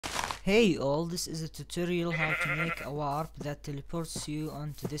Hey all, this is a tutorial how to make a warp that teleports you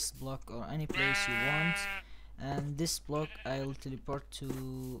onto this block or any place you want, and this block I'll teleport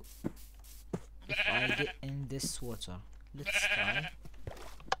to if I get in this water. Let's try.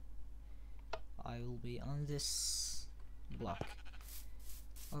 I will be on this block.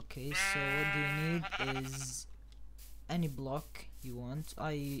 Okay, so what do you need is any block you want.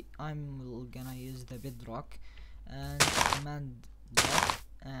 I'm gonna use the bedrock and command block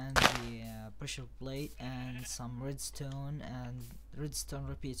and the pressure plate and some redstone and redstone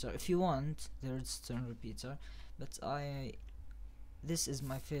repeater if you want the redstone repeater, but this is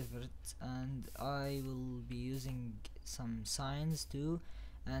my favorite, and I will be using some signs too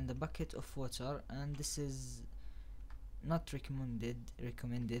and a bucket of water, and this is not recommended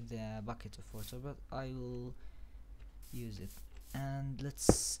the bucket of water, but I will use it. And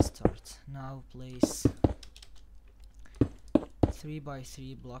let's start now. Place 3 by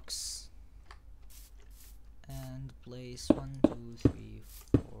 3 blocks and place 1 2 3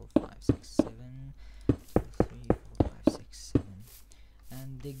 4 5 6 7 2 3 4 5 6 7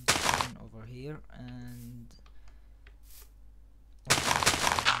 and dig one over here and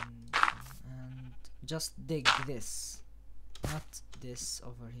just dig this, not this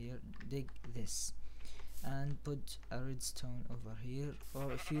over here, dig this and put a redstone over here.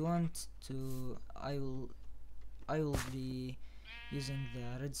 Or if you want to, I will be using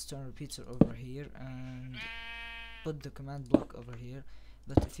the redstone repeater over here and put the command block over here.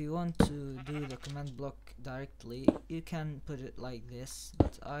 But if you want to do the command block directly, you can put it like this,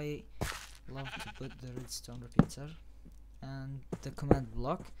 but I love to put the redstone repeater and the command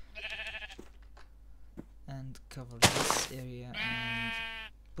block and cover this area and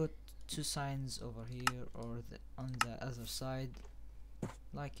put 2 signs over here or on the other side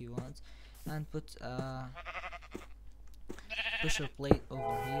like you want, and put a pressure plate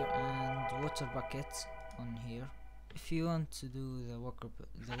over here and water bucket on here. If you want to do the water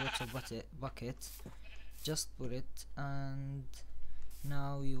bucket, just put it. And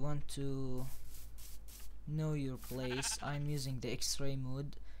now you want to know your place. I'm using the X-ray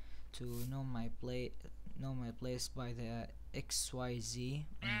mode to know my place by the XYZ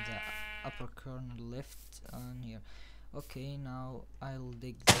in the upper corner left on here. Okay, now I'll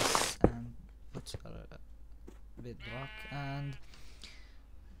dig this and put a bedrock, and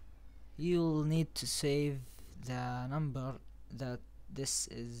you'll need to save the number that this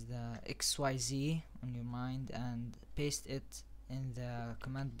is the XYZ on your mind and paste it in the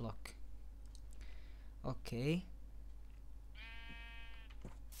command block. Okay,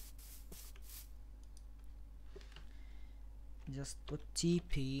 just put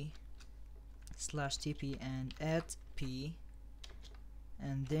TP/TP and add P,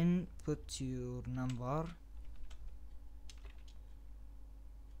 and then put your number.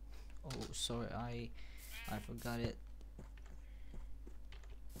 Oh, sorry, I forgot it.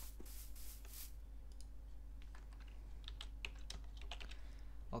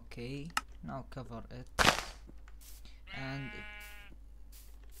 Okay, now cover it, and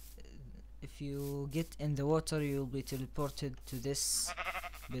if you get in the water you'll be teleported to this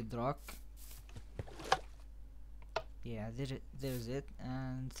bedrock. Yeah, there's it.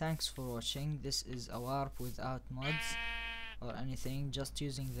 And thanks for watching. This is a warp without mods or anything, just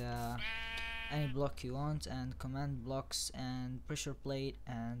using any block you want and command blocks and pressure plate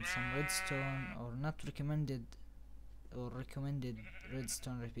and some redstone or not recommended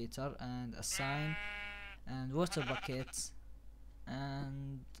redstone repeater and a sign and water buckets,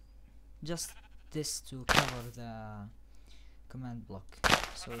 and just this to cover the command block.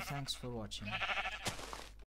 So thanks for watching.